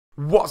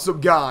What's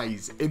up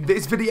guys, in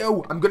this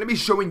video I'm going to be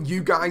showing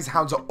you guys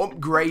how to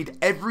upgrade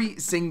every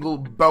single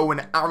bow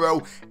and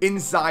arrow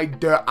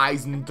inside the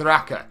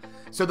Eisendrache.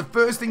 So the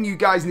first thing you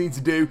guys need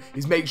to do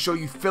is make sure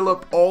you fill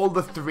up all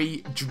the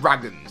 3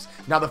 dragons.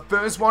 Now the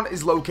first one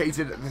is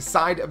located at the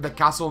side of the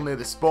castle near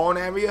the spawn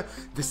area,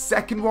 the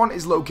second one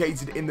is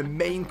located in the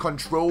main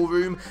control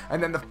room,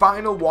 and then the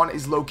final one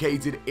is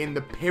located in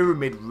the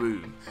pyramid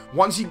room.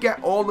 Once you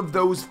get all of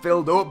those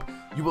filled up,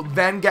 you will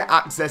then get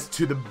access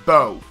to the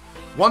bow.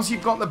 Once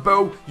you've got the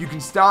bow, you can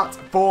start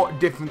 4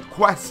 different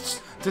quests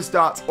to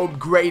start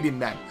upgrading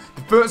them.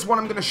 The first one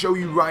I'm going to show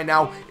you right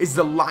now is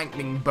the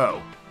lightning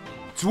bow.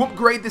 To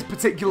upgrade this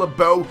particular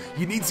bow,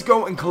 you need to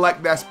go and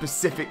collect their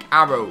specific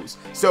arrows.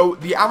 So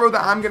the arrow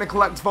that I'm going to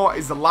collect for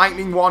is the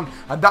lightning one,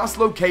 and that's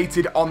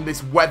located on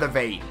this weather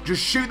vane.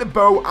 Just shoot the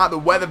bow at the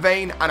weather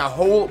vane and a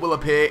hole will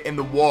appear in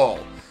the wall.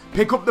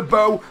 Pick up the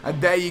bow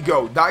and there you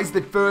go. That is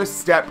the first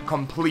step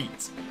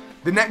complete.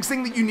 The next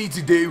thing that you need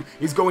to do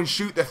is go and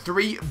shoot the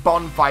 3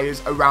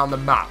 bonfires around the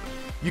map.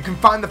 You can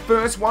find the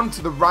first one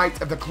to the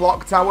right of the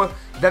clock tower,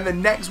 then the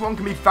next one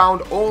can be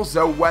found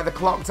also where the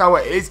clock tower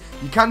is.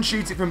 You can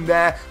shoot it from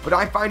there, but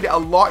I find it a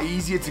lot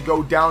easier to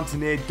go down to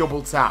near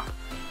double tap.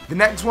 The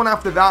next one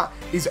after that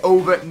is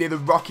over near the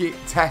rocket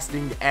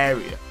testing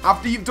area.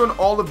 After you've done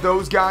all of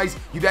those guys,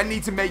 you then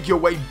need to make your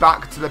way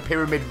back to the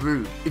pyramid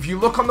room. If you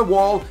look on the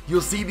wall,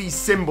 you'll see these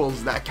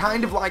symbols that are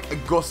kind of like a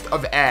gust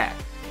of air.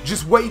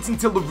 Just wait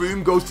until the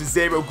room goes to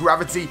 0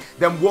 gravity,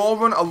 then wall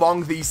run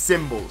along these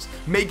symbols,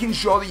 making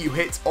sure that you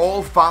hit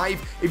all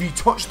 5. If you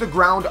touch the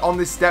ground on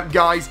this step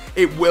guys,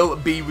 it will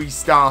be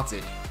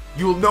restarted.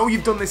 You will know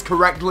you've done this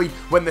correctly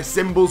when the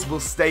symbols will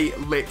stay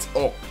lit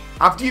up.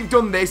 After you've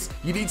done this,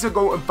 you need to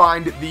go and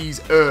find these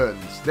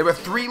urns. There are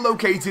 3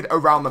 located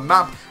around the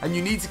map, and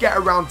you need to get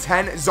around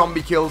 10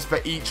 zombie kills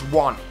for each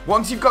one.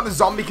 Once you've got the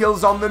zombie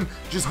kills on them,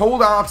 just hold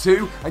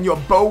R2 and your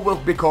bow will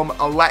become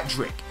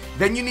electric.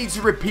 Then you need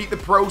to repeat the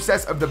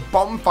process of the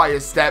bonfire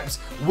steps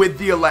with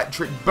the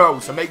electric bow,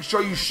 so make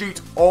sure you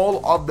shoot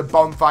all of the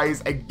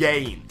bonfires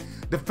again.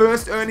 The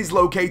first urn is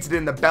located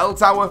in the bell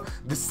tower,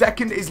 the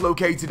second is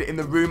located in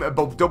the room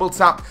above double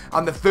tap,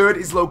 and the third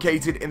is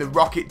located in the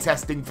rocket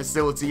testing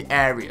facility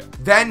area.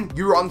 Then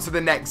you're on to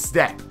the next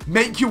step.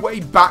 Make your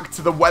way back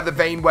to the weather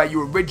vane where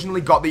you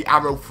originally got the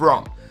arrow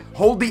from.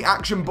 Hold the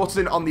action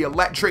button on the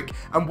electric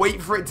and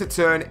wait for it to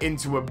turn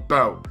into a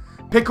bow.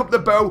 Pick up the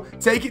bow,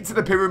 take it to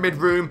the pyramid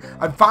room,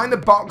 and find the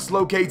box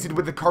located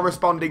with the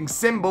corresponding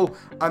symbol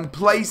and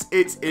place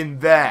it in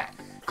there.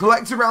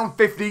 Collect around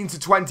 15 to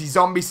 20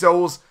 zombie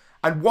souls,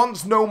 and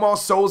once no more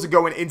souls are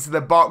going into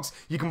the box,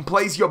 you can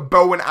place your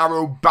bow and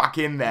arrow back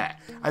in there,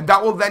 and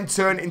that will then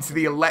turn into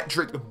the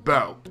electric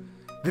bow.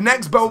 The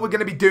next bow we're going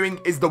to be doing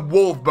is the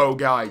wolf bow,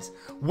 guys.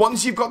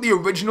 Once you've got the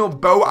original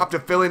bow after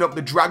filling up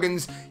the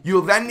dragons,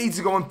 you'll then need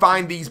to go and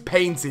find these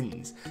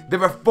paintings.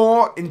 There are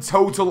 4 in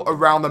total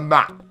around the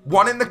map.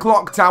 1 in the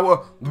clock tower,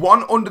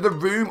 1 under the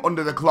room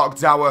under the clock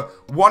tower,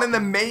 1 in the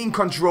main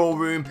control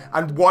room,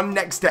 and 1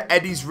 next to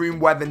Eddie's room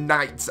where the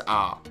knights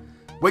are.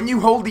 When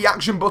you hold the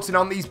action button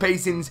on these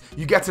paintings,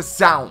 you get a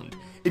sound.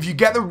 If you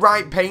get the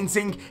right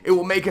painting, it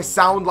will make a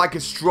sound like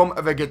a strum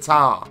of a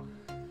guitar.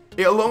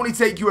 It'll only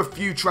take you a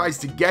few tries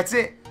to get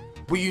it,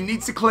 but you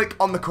need to click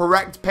on the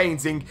correct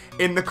painting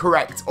in the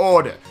correct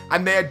order,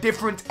 and they are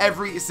different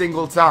every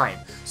single time.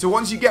 So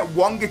once you get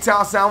 1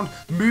 guitar sound,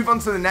 move on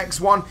to the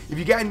next one. If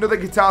you get another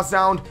guitar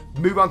sound,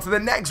 move on to the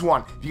next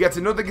one. If you get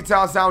another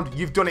guitar sound,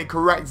 you've done it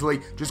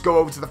correctly. Just go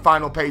over to the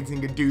final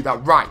painting and do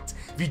that right.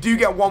 If you do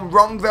get one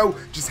wrong though,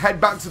 just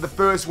head back to the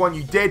first one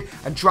you did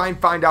and try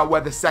and find out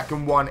where the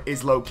second one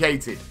is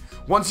located.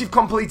 Once you've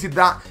completed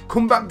that,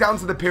 come back down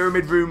to the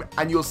pyramid room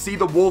and you'll see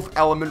the wolf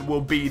element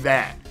will be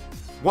there.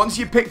 Once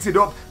you've picked it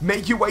up,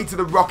 make your way to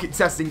the rocket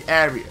testing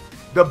area.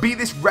 There'll be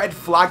this red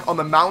flag on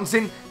the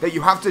mountain that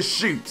you have to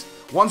shoot.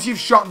 Once you've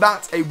shot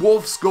that, a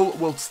wolf skull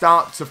will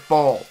start to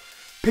fall.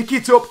 Pick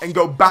it up and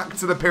go back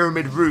to the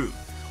pyramid room.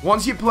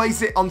 Once you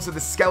place it onto the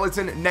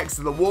skeleton next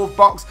to the wolf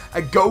box,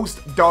 a ghost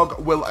dog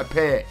will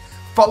appear.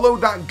 Follow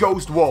that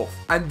ghost wolf,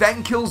 and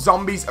then kill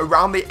zombies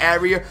around the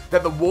area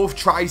that the wolf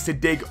tries to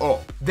dig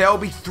up. There'll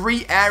be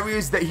 3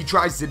 areas that he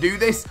tries to do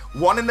this,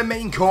 1 in the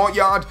main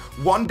courtyard,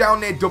 1 down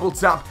near double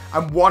tap,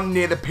 and 1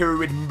 near the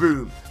pyramid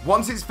room.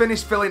 Once it's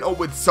finished filling up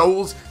with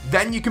souls,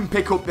 then you can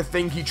pick up the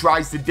thing he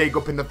tries to dig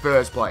up in the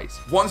first place.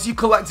 Once you've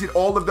collected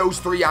all of those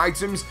 3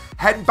 items,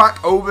 head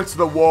back over to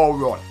the wall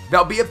run.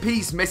 There'll be a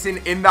piece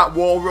missing in that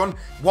wall run.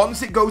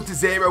 Once it goes to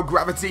 0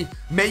 gravity,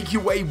 make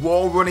your way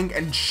wall running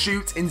and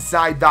shoot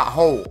inside that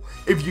hole.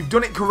 If you've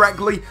done it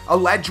correctly, a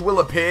ledge will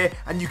appear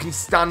and you can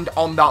stand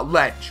on that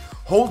ledge.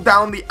 Hold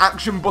down the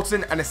action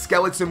button and a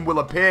skeleton will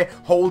appear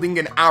holding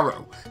an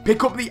arrow.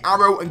 Pick up the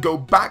arrow and go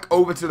back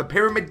over to the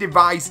pyramid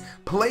device,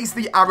 place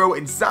the arrow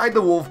inside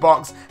the wolf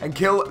box and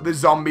kill the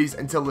zombies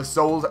until the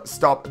souls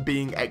stop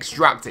being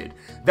extracted.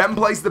 Then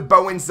place the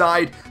bow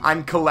inside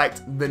and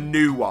collect the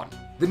new one.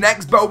 The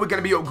next bow we're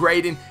going to be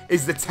upgrading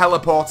is the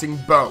teleporting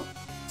bow.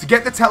 To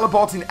get the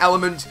teleporting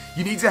element,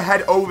 you need to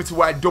head over to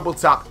where double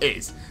tap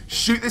is.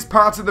 Shoot this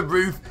part of the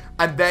roof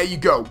and there you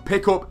go,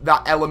 pick up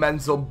that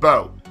elemental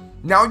bow.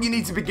 Now you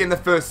need to begin the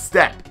first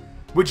step,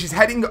 which is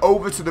heading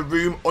over to the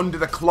room under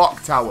the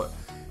clock tower,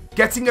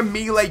 getting a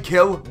melee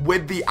kill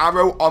with the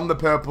arrow on the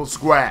purple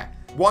square.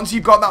 Once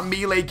you've got that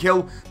melee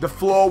kill, the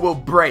floor will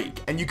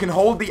break, and you can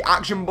hold the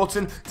action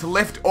button to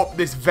lift up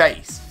this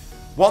vase.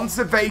 Once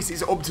the vase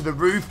is up to the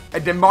roof, a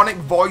demonic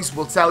voice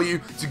will tell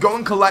you to go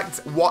and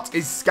collect what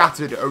is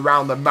scattered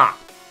around the map.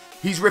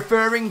 He's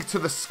referring to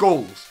the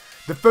skulls.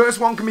 The first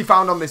one can be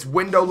found on this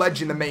window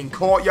ledge in the main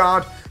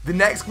courtyard. The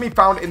next can be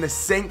found in the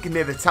sink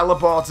near the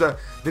teleporter.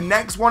 The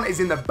next one is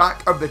in the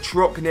back of the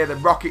truck near the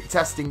rocket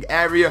testing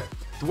area.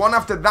 The one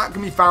after that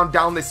can be found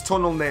down this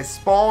tunnel near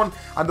spawn,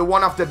 and the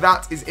one after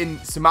that is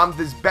in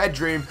Samantha's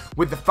bedroom,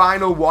 with the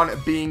final one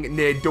being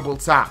near double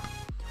tap.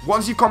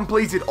 Once you've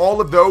completed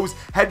all of those,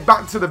 head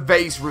back to the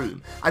vase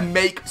room and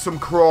make some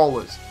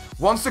crawlers.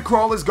 Once the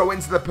crawlers go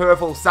into the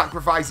purple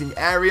sacrificing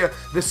area,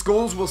 the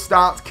skulls will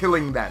start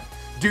killing them.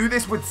 Do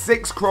this with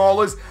 6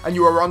 crawlers and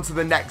you are on to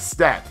the next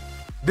step.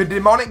 The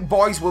demonic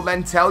voice will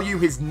then tell you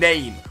his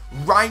name.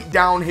 Write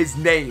down his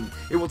name.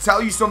 It will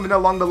tell you something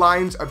along the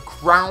lines of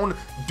Crown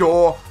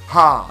Door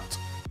Heart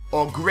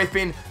or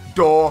Griffin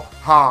Door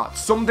Heart.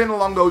 Something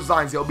along those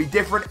lines. It'll be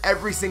different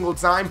every single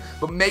time,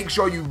 but make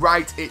sure you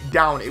write it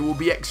down. It will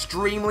be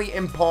extremely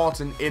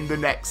important in the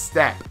next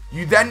step.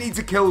 You then need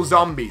to kill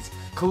zombies.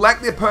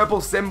 Collect the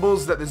purple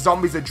symbols that the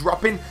zombies are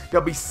dropping.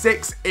 There'll be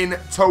 6 in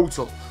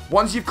total.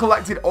 Once you've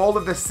collected all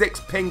of the 6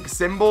 pink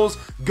symbols,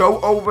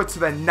 go over to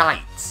the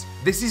knights.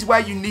 This is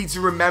where you need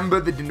to remember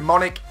the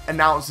demonic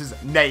announcer's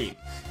name.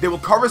 They will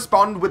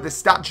correspond with the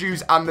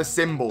statues and the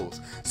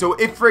symbols. So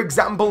if, for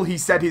example, he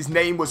said his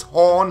name was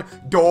Horn,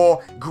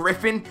 Door,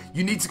 Griffin,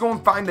 you need to go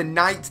and find the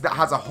knight that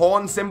has a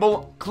horn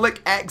symbol,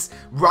 click X,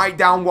 write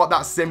down what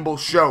that symbol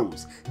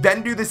shows.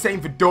 Then do the same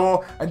for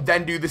Door, and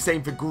then do the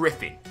same for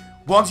Griffin.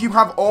 Once you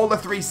have all the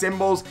 3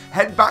 symbols,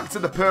 head back to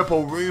the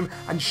purple room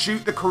and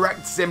shoot the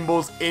correct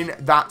symbols in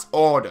that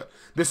order.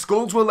 The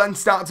skulls will then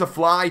start to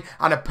fly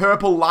and a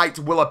purple light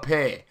will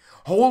appear.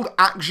 Hold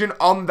action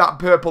on that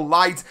purple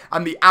light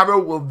and the arrow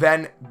will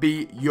then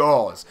be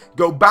yours.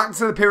 Go back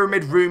to the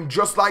pyramid room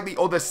just like the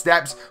other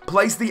steps,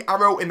 place the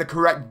arrow in the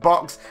correct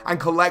box and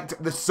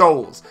collect the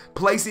souls.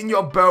 Place in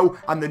your bow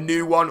and the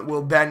new one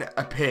will then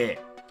appear.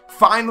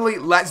 Finally,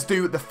 let's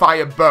do the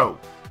fire bow.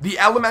 The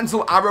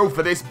elemental arrow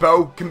for this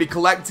bow can be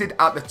collected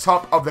at the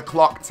top of the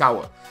clock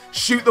tower.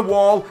 Shoot the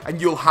wall and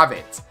you'll have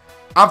it.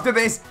 After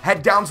this,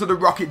 head down to the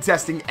rocket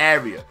testing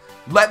area.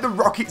 Let the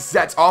rockets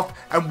set off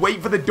and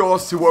wait for the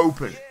doors to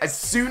open. As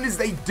soon as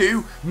they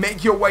do,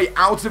 make your way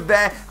out of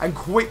there and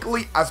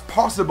quickly as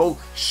possible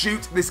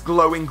shoot this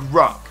glowing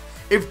rock.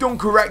 If done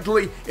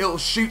correctly, it'll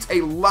shoot a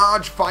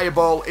large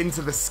fireball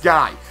into the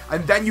sky,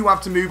 and then you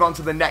have to move on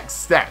to the next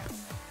step.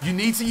 You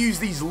need to use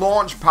these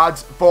launch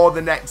pads for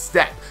the next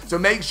step, so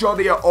make sure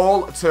they are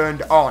all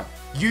turned on.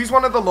 Use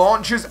one of the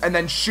launchers and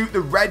then shoot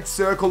the red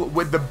circle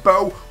with the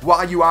bow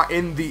while you are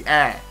in the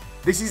air.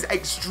 This is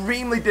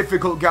extremely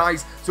difficult,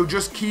 guys, so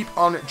just keep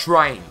on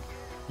trying.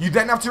 You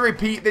then have to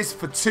repeat this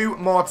for 2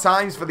 more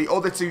times for the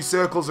other 2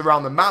 circles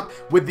around the map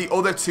with the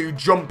other 2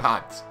 jump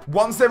pads.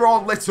 Once they're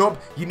all lit up,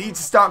 you need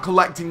to start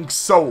collecting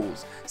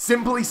souls.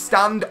 Simply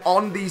stand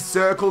on these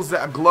circles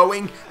that are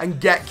glowing and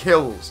get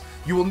kills.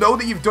 You will know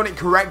that you've done it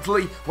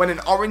correctly when an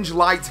orange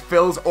light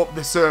fills up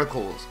the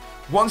circles.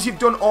 Once you've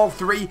done all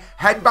 3,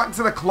 head back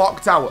to the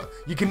clock tower.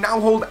 You can now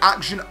hold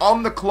action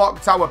on the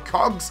clock tower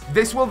cogs.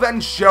 This will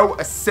then show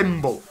a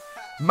symbol.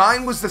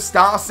 Mine was the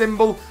star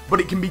symbol, but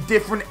it can be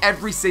different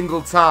every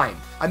single time.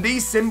 And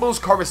these symbols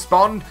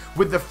correspond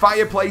with the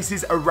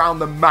fireplaces around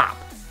the map.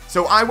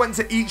 So I went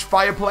to each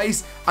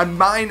fireplace and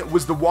mine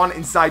was the one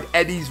inside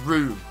Eddie's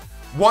room.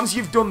 Once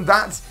you've done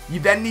that, you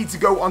then need to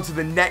go on to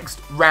the next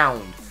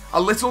round. A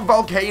little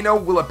volcano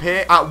will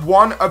appear at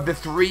one of the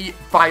 3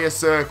 fire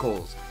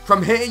circles.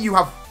 From here, you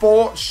have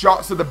 4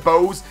 shots of the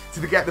bows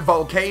to get the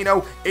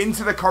volcano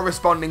into the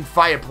corresponding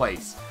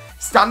fireplace.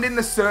 Stand in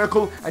the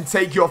circle and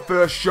take your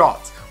first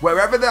shot.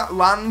 Wherever that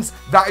lands,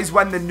 that is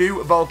when the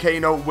new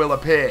volcano will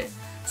appear.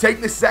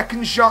 Take the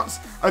second shot,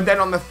 and then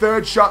on the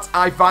 3rd shot,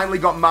 I finally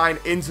got mine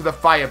into the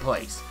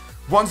fireplace.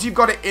 Once you've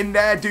got it in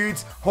there,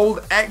 dudes,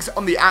 hold X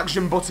on the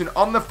action button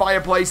on the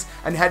fireplace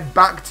and head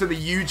back to the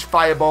huge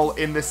fireball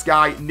in the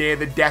sky near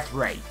the death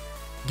ray.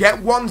 Get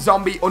 1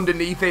 zombie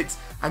underneath it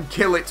and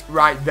kill it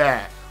right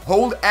there.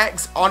 Hold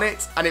X on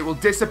it and it will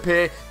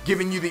disappear,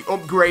 giving you the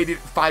upgraded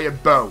fire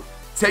bow.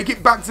 Take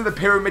it back to the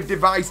pyramid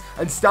device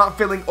and start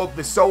filling up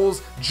the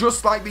souls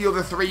just like the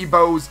other 3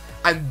 bows.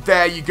 And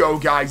there you go,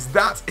 guys.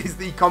 That is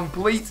the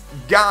complete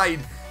guide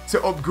to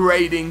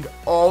upgrading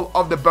all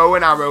of the bow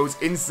and arrows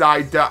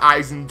inside the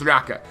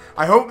Eisendrache.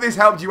 I hope this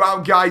helped you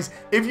out, guys.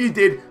 If you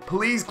did,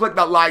 please click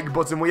that like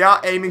button. We are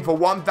aiming for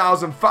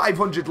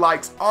 1,500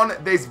 likes on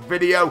this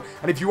video.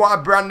 And if you are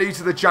brand new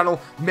to the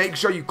channel, make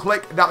sure you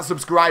click that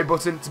subscribe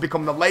button to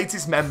become the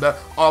latest member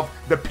of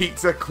the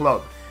Pizza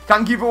Club.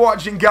 Thank you for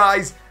watching,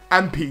 guys,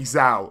 and peace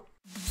out.